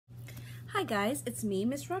Hi guys, it's me,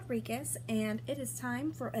 Miss Rodriguez, and it is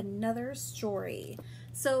time for another story.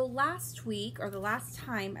 So last week, or the last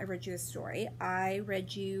time I read you a story, I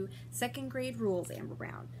read you Second Grade Rules, Amber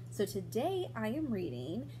Brown. So today I am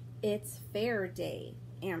reading It's Fair Day,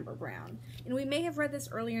 Amber Brown. And we may have read this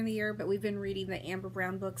earlier in the year, but we've been reading the Amber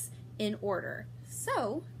Brown books in order.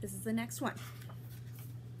 So this is the next one.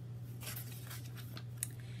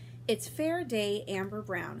 It's Fair Day, Amber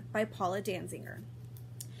Brown by Paula Danziger.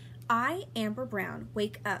 I, Amber Brown,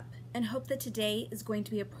 wake up and hope that today is going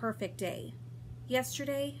to be a perfect day.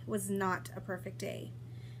 Yesterday was not a perfect day.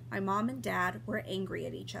 My mom and dad were angry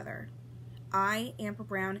at each other. I, Amber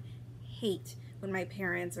Brown, hate when my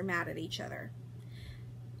parents are mad at each other.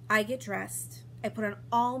 I get dressed. I put on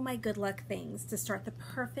all my good luck things to start the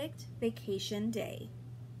perfect vacation day.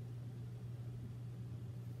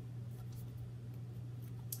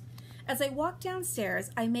 As I walk downstairs,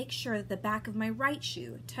 I make sure that the back of my right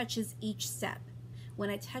shoe touches each step. When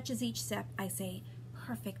it touches each step, I say,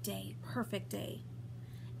 perfect day, perfect day.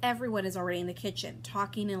 Everyone is already in the kitchen,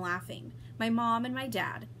 talking and laughing. My mom and my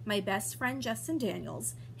dad, my best friend Justin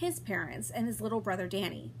Daniels, his parents, and his little brother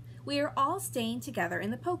Danny. We are all staying together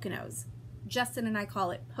in the Poconos. Justin and I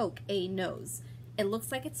call it Poke-A-Nose. It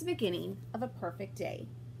looks like it's the beginning of a perfect day.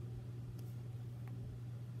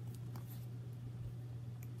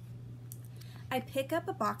 I pick up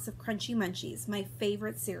a box of Crunchy Munchies, my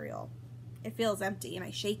favorite cereal. It feels empty and I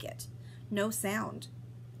shake it. No sound.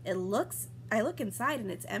 I look inside and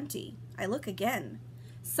it's empty. I look again.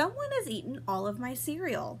 Someone has eaten all of my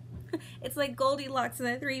cereal. It's like Goldilocks and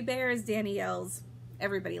the Three Bears, Danny yells.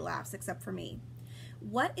 Everybody laughs except for me.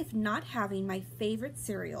 What if not having my favorite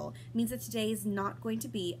cereal means that today is not going to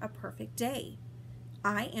be a perfect day?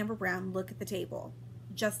 I, Amber Brown, look at the table.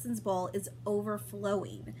 Justin's bowl is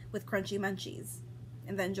overflowing with Crunchy Munchies.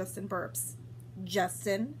 And then Justin burps.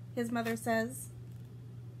 Justin, his mother says.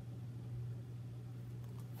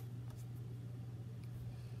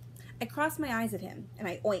 I cross my eyes at him and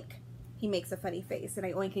I oink. He makes a funny face and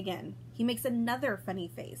I oink again. He makes another funny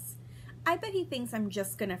face. I bet he thinks I'm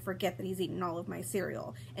just gonna forget that he's eaten all of my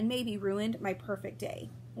cereal and maybe ruined my perfect day.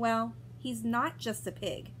 Well, he's not just a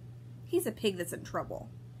pig. He's a pig that's in trouble.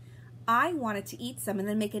 I wanted to eat some and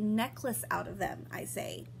then make a necklace out of them, I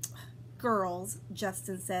say. Girls,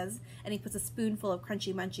 Justin says, and he puts a spoonful of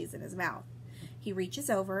Crunchy Munchies in his mouth. He reaches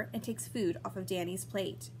over and takes food off of Danny's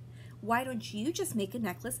plate. Why don't you just make a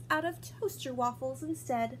necklace out of toaster waffles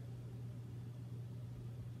instead?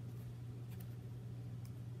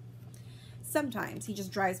 Sometimes he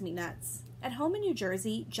just drives me nuts. At home in New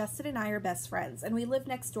Jersey, Justin and I are best friends, and we live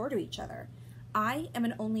next door to each other. I am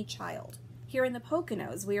an only child. Here in the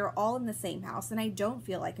Poconos, we are all in the same house, and I don't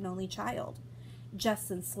feel like an only child.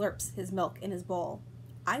 Justin slurps his milk in his bowl.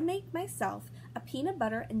 I make myself a peanut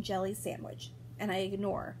butter and jelly sandwich, and I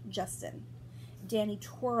ignore Justin. Danny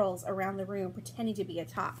twirls around the room pretending to be a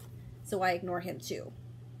top, so I ignore him too.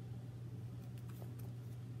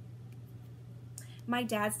 My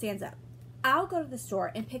dad stands up. I'll go to the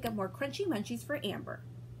store and pick up more Crunchy Munchies for Amber.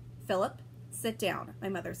 Philip, sit down, my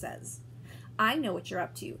mother says. I know what you're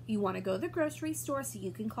up to. You want to go to the grocery store so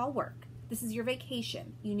you can call work. This is your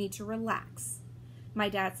vacation. You need to relax. My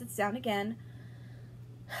dad sits down again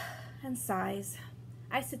and sighs.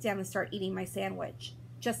 I sit down and start eating my sandwich.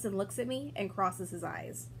 Justin looks at me and crosses his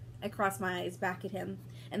eyes. I cross my eyes back at him,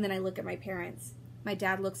 and then I look at my parents. My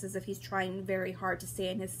dad looks as if he's trying very hard to stay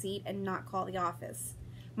in his seat and not call the office.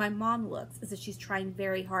 My mom looks as if she's trying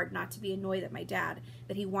very hard not to be annoyed at my dad,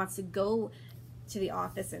 that he wants to go to the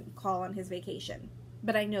office and call on his vacation.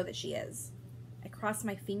 But I know that she is. I cross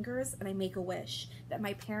my fingers and I make a wish that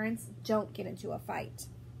my parents don't get into a fight.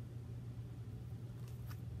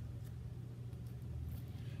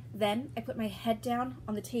 Then I put my head down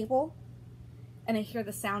on the table and I hear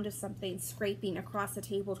the sound of something scraping across the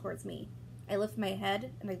table towards me. I lift my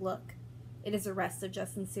head and I look. It is the rest of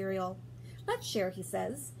Justin's cereal. Let's share, he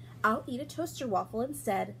says. I'll eat a toaster waffle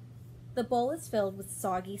instead. The bowl is filled with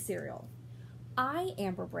soggy cereal. I,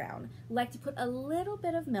 Amber Brown, like to put a little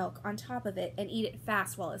bit of milk on top of it and eat it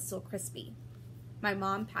fast while it's still crispy. My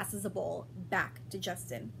mom passes the bowl back to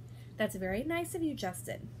Justin. That's very nice of you,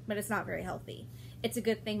 Justin, but it's not very healthy. It's a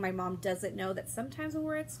good thing my mom doesn't know that sometimes when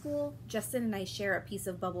we're at school, Justin and I share a piece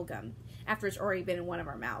of bubble gum after it's already been in one of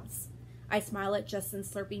our mouths. I smile at Justin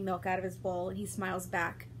slurping milk out of his bowl and he smiles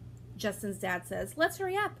back. Justin's dad says, let's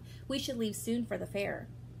hurry up. We should leave soon for the fair.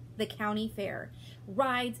 The county fair.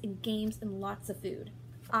 Rides and games and lots of food.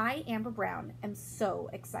 I, Amber Brown, am so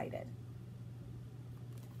excited.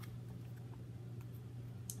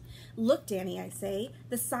 Look, Danny, I say.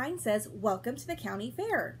 The sign says, welcome to the county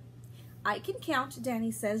fair. I can count,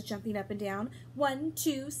 Danny says, jumping up and down. 1,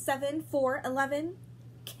 2, 7, 4, 11.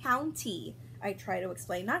 County, I try to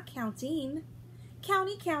explain, not counting.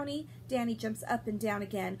 County, county. Danny jumps up and down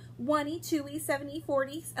again. 1-y, 2-y, 7-y,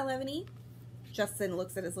 40, 11-y. Justin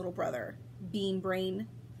looks at his little brother. Bean brain.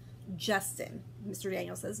 Justin, Mr.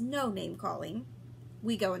 Daniel says, no name calling.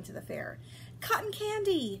 We go into the fair. Cotton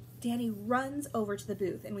candy! Danny runs over to the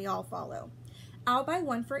booth and we all follow. I'll buy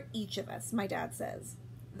one for each of us, my dad says.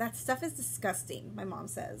 That stuff is disgusting, my mom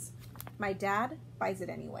says. My dad buys it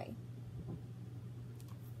anyway.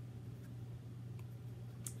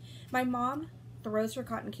 My mom throws her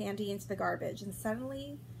cotton candy into the garbage, and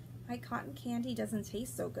suddenly my cotton candy doesn't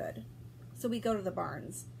taste so good. So we go to the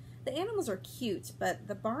barns. The animals are cute, but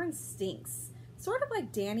the barn stinks. Sort of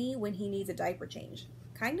like Danny when he needs a diaper change.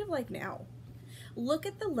 Kind of like now. Look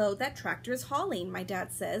at the load that tractor is hauling, my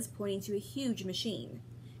dad says, pointing to a huge machine.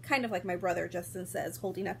 Kind of like my brother, Justin says,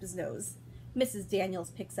 holding up his nose. Mrs. Daniels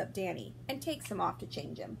picks up Danny and takes him off to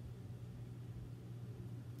change him.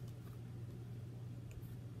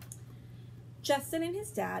 Justin and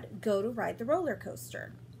his dad go to ride the roller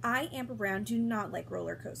coaster. I, Amber Brown, do not like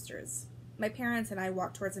roller coasters. My parents and I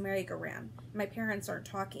walk towards the merry-go-round. My parents aren't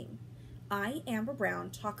talking. I, Amber Brown,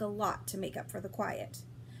 talk a lot to make up for the quiet.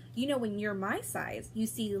 You know, when you're my size, you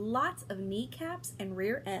see lots of kneecaps and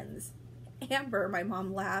rear ends. Amber, my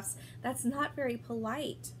mom laughs, that's not very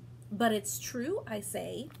polite. But it's true, I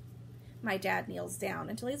say. My dad kneels down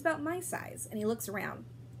until he's about my size, and he looks around.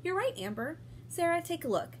 You're right, Amber. Sarah, take a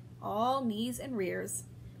look. All knees and rears.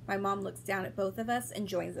 My mom looks down at both of us and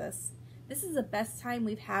joins us. This is the best time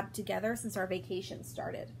we've had together since our vacation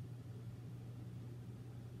started.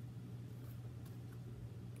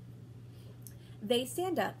 They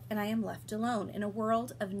stand up, and I am left alone in a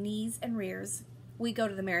world of knees and rears. We go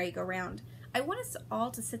to the merry-go-round. I want us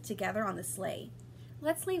all to sit together on the sleigh.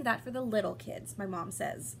 Let's leave that for the little kids, my mom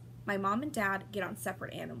says. My mom and dad get on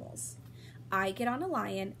separate animals. I get on a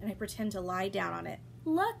lion, and I pretend to lie down on it.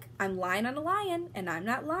 Look, I'm lying on a lion, and I'm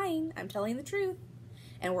not lying. I'm telling the truth.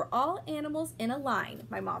 And we're all animals in a line,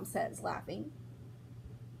 my mom says, laughing.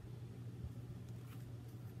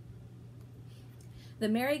 The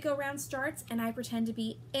merry-go-round starts, and I pretend to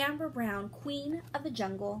be Amber Brown, queen of the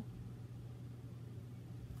jungle.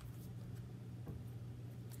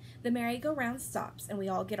 The merry-go-round stops, and we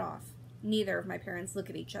all get off. Neither of my parents look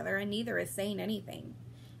at each other, and neither is saying anything.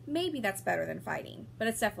 Maybe that's better than fighting, but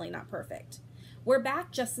it's definitely not perfect. We're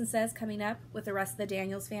back, Justin says, coming up with the rest of the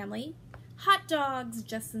Daniels family. Hot dogs,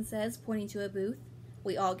 Justin says, pointing to a booth.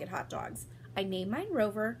 We all get hot dogs. I name mine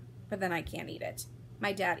Rover, but then I can't eat it.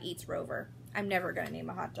 My dad eats Rover. I'm never going to name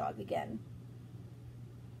a hot dog again.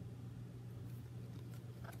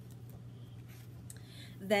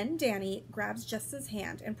 Then Danny grabs Justin's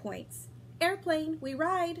hand and points. Airplane, we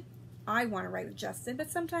ride. I want to ride with Justin,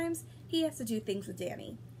 but sometimes he has to do things with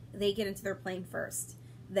Danny. They get into their plane first.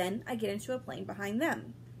 Then I get into a plane behind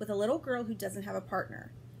them, with a little girl who doesn't have a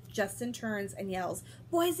partner. Justin turns and yells,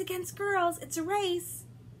 "Boys against girls, it's a race!"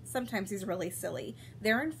 Sometimes he's really silly.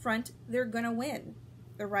 They're in front, they're gonna win.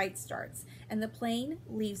 The ride starts, and the plane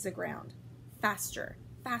leaves the ground. Faster,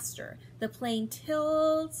 faster. The plane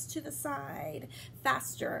tilts to the side.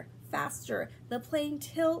 Faster, faster. The plane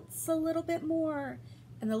tilts a little bit more.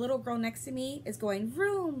 And the little girl next to me is going,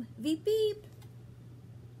 vroom, beep, beep.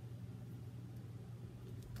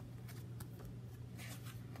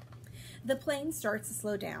 The plane starts to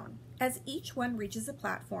slow down. As each one reaches a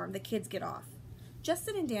platform, the kids get off.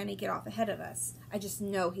 Justin and Danny get off ahead of us. I just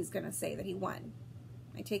know he's going to say that he won.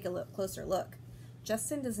 I take a closer look.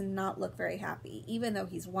 Justin does not look very happy, even though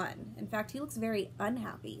he's won. In fact, he looks very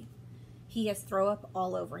unhappy. He has throw up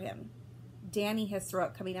all over him. Danny has throw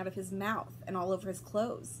up coming out of his mouth and all over his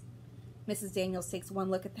clothes. Mrs. Daniels takes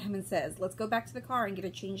one look at them and says, "Let's go back to the car and get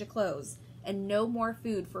a change of clothes, and no more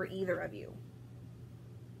food for either of you."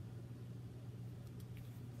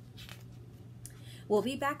 "We'll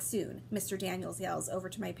be back soon," Mr. Daniels yells over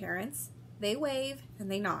to my parents. They wave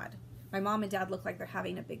and they nod. My mom and dad look like they're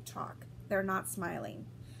having a big talk. They're not smiling.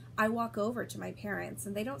 I walk over to my parents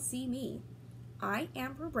and they don't see me. I,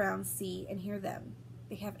 Amber Brown, see and hear them.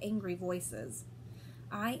 They have angry voices.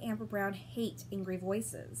 I, Amber Brown, hate angry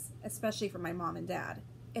voices, especially from my mom and dad.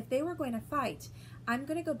 If they were going to fight, I'm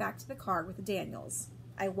going to go back to the car with the Daniels.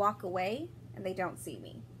 I walk away and they don't see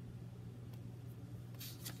me.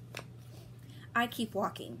 I keep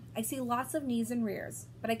walking. I see lots of knees and rears,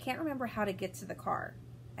 but I can't remember how to get to the car.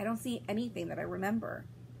 I don't see anything that I remember.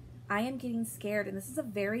 I am getting scared, and this is a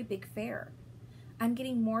very big fair. I'm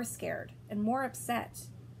getting more scared and more upset.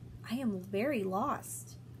 I am very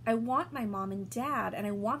lost. I want my mom and dad, and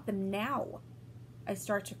I want them now. I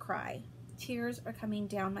start to cry. Tears are coming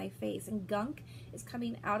down my face and gunk is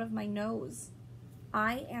coming out of my nose.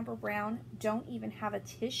 I, Amber Brown, don't even have a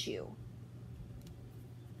tissue.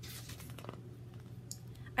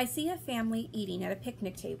 I see a family eating at a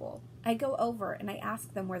picnic table. I go over and I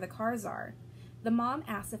ask them where the cars are. The mom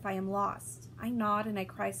asks if I am lost. I nod and I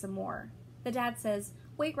cry some more. The dad says,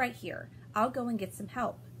 "Wait right here. I'll go and get some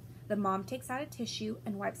help." The mom takes out a tissue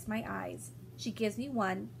and wipes my eyes. She gives me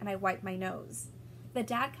one and I wipe my nose. The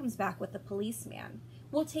dad comes back with the policeman.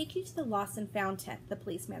 "We'll take you to the lost and found tent," the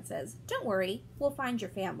policeman says. "Don't worry, we'll find your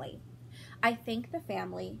family." I thank the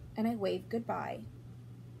family and I wave goodbye.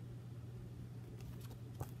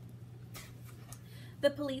 The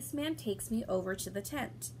policeman takes me over to the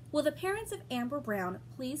tent. "Will the parents of Amber Brown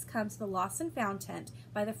please come to the lost and found tent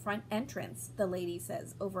by the front entrance," the lady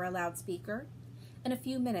says over a loudspeaker. In a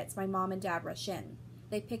few minutes, my mom and dad rush in.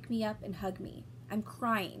 They pick me up and hug me. I'm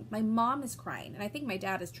crying. My mom is crying, and I think my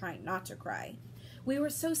dad is trying not to cry. "We were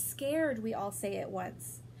so scared," we all say at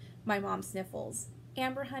once. My mom sniffles.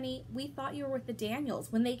 "Amber, honey, we thought you were with the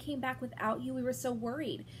Daniels. When they came back without you, we were so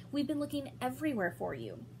worried. We've been looking everywhere for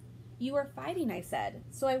you." "You were fighting," I said,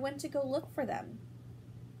 "so I went to go look for them."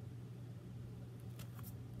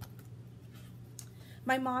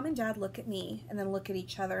 My mom and dad look at me and then look at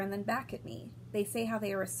each other and then back at me. They say how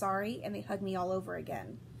they are sorry and they hug me all over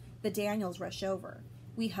again. The Daniels rush over.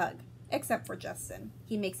 We hug, except for Justin.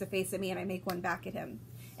 He makes a face at me and I make one back at him.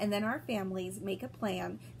 And then our families make a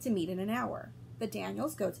plan to meet in an hour. The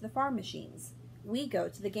Daniels go to the farm machines. We go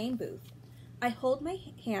to the game booth. I hold my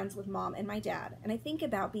hands with Mom and my dad, and I think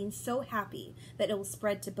about being so happy that it will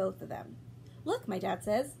spread to both of them. "Look," my dad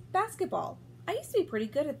says, "basketball. I used to be pretty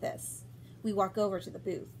good at this." We walk over to the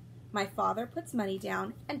booth. My father puts money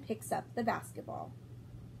down and picks up the basketball.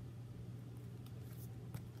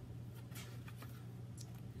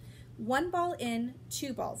 One ball in,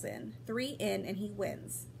 2 balls in, 3 in, and he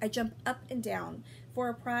wins. I jump up and down. For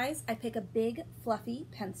a prize, I pick a big, fluffy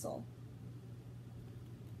pencil.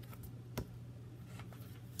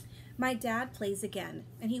 My dad plays again,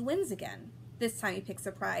 and he wins again. This time he picks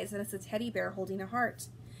a prize, and it's a teddy bear holding a heart.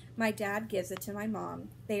 My dad gives it to my mom.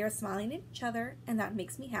 They are smiling at each other, and that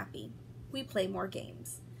makes me happy. We play more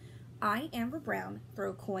games. I, Amber Brown,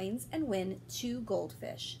 throw coins and win 2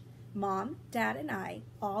 goldfish. Mom, Dad, and I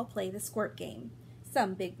all play the squirt game.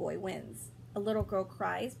 Some big boy wins. A little girl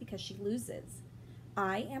cries because she loses.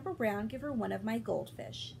 I, Amber Brown, give her one of my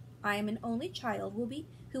goldfish. I am an only child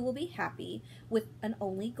who will be happy with an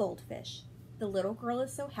only goldfish. The little girl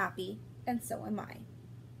is so happy, and so am I.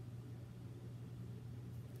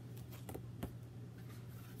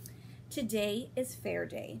 Today is fair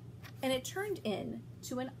day, and it turned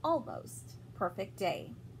into an almost perfect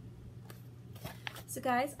day. So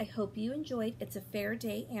guys, I hope you enjoyed It's a Fair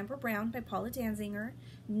Day, Amber Brown by Paula Danziger.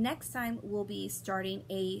 Next time, we'll be starting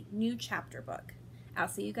a new chapter book. I'll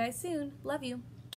see you guys soon. Love you.